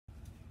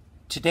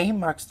Today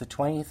marks the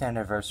 20th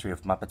anniversary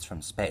of Muppets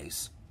from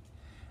Space,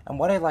 and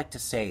what I like to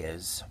say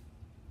is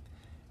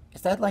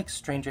that like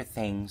Stranger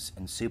Things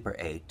and Super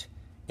 8,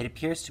 it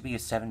appears to be a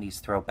 70s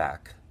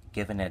throwback,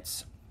 given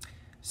its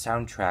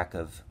soundtrack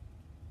of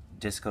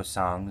disco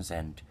songs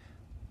and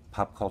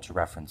pop culture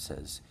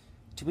references.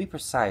 To be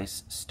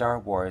precise, Star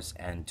Wars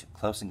and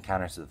Close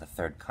Encounters of the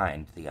Third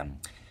Kind, the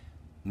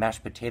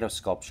mashed potato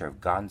sculpture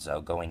of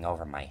Gonzo going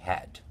over my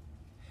head.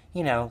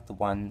 You know, the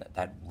one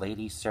that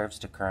lady serves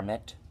to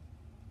Kermit.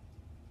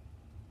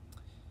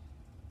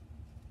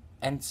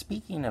 And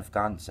speaking of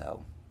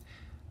Gonzo,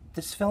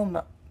 this film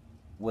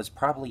was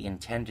probably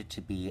intended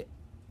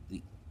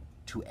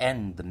to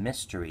end the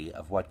mystery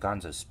of what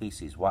Gonzo's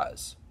species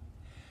was.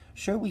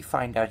 Sure, we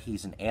find out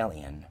he's an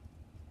alien,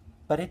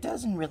 but it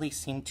doesn't really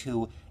seem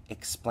to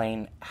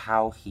explain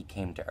how he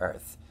came to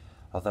Earth.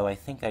 Although I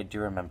think I do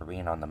remember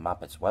reading on the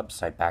Muppets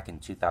website back in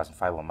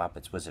 2005 when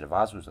Muppets Wizard of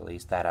Oz was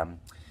released that,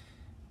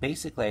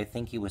 basically I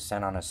think he was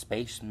sent on a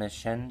space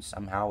mission,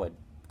 somehow it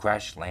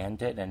crash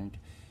landed, and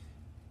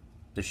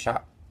the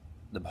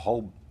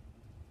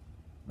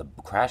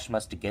crash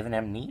must have given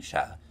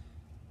amnesia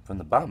from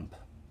the bump,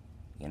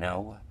 you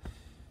know?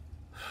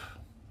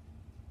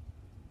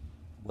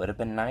 Would have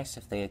been nice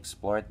if they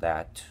explored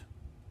that,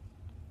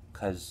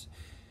 because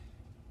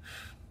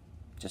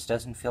it just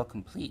doesn't feel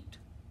complete.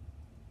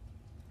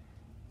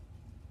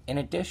 In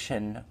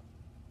addition,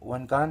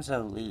 when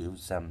Gonzo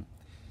leaves, and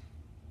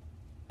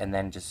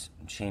then just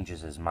changes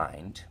his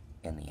mind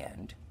in the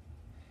end,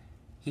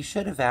 he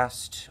should have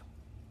asked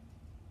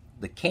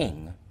the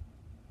king,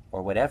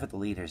 or whatever the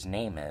leader's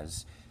name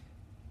is,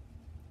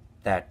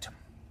 that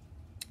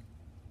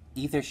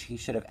either he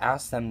should have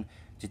asked them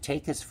to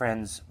take his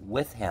friends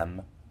with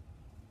him,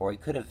 or he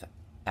could have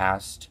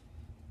asked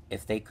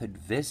if they could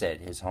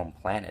visit his home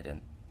planet,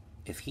 and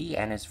if he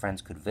and his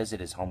friends could visit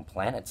his home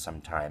planet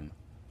sometime.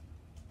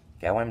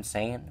 Get what I'm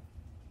saying?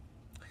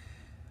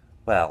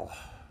 Well,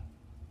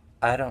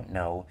 I don't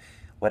know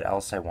what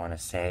else I want to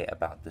say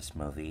about this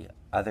movie,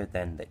 other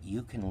than that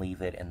you can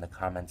leave it in the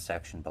comments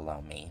section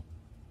below me.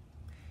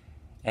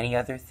 Any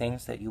other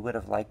things that you would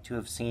have liked to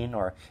have seen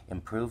or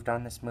improved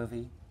on this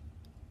movie?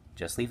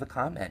 Just leave a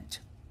comment.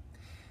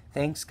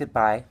 Thanks,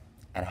 goodbye,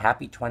 and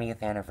happy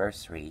 20th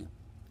anniversary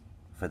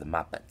for the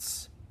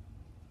Muppets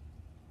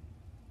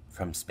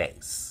from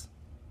Space.